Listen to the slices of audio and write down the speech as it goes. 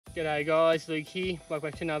G'day guys, Luke here, welcome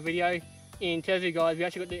back to another video. In Tassie guys, we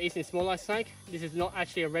actually got the eastern small eye snake. This is not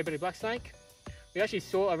actually a red-bellied black snake. We actually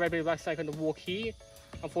saw a red-bellied black snake on the walk here.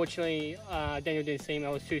 Unfortunately, Daniel didn't see him, I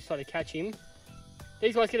was too slow to catch him.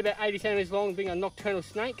 These guys get about 80 centimeters long, being a nocturnal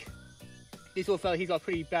snake. This little fella, he's got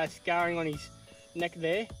pretty bad scarring on his neck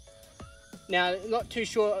there. Now, not too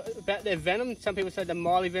sure about their venom. Some people say they're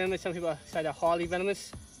mildly venomous, some people say they're highly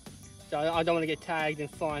venomous. So I don't want to get tagged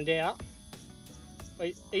and find out.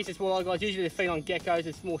 But eastern small eye guys, usually they feed on geckos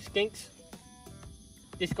and small skinks.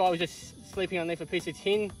 This guy was just sleeping underneath a piece of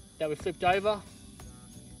tin that we flipped over.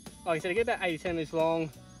 Like I said, they get about 80 centimeters long.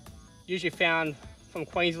 Usually found from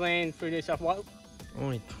Queensland through New South Wales. Oh,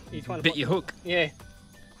 he bit your hook. Yeah,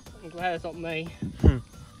 I'm glad it's not me. So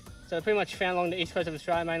they're pretty much found along the east coast of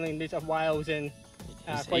Australia, mainly in New South Wales and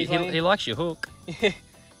Queensland. He likes your hook. He's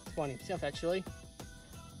finding himself actually.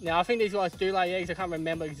 Now I think these guys do lay eggs, I can't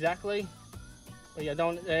remember exactly. But yeah,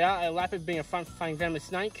 they are a lapid, being a front-fang venomous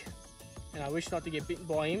snake. And I wish not to get bitten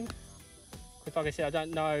by him. Because like I said, I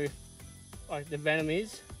don't know what the venom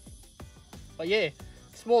is. But yeah,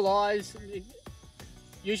 small eyes.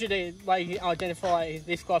 Usually the way you identify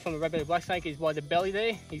this guy from a red-bellied black snake is by the belly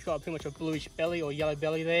there. He's got pretty much a bluish belly or yellow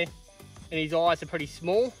belly there. And his eyes are pretty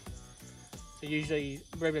small. So usually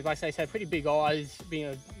red-bellied black snakes have pretty big eyes,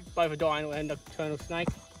 being both a diurnal and nocturnal snake.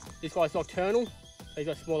 This guy's nocturnal, so he's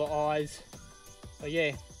got smaller eyes. But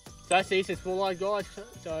yeah, so that's the eastern small eye guys.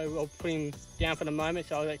 So I'll put him down for the moment,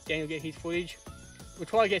 so I'll let Daniel get his footage. We'll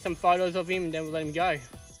try to get some photos of him and then we'll let him go.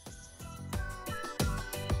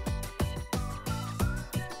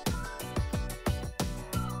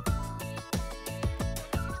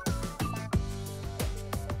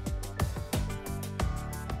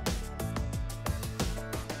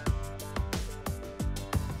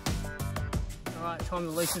 Alright, time to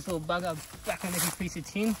release this little bugger back under his piece of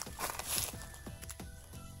tin.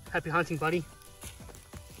 Happy hunting, buddy.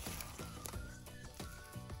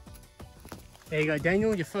 There you go,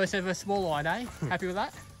 Daniel, your first ever small eye, eh? Happy with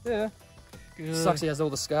that? Yeah. Good. Sucks he has all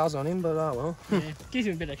the scars on him, but oh well. Yeah, gives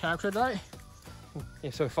him a bit of character though.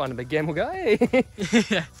 Yeah, so we find a big game, we'll go, hey!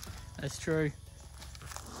 Yeah, that's true.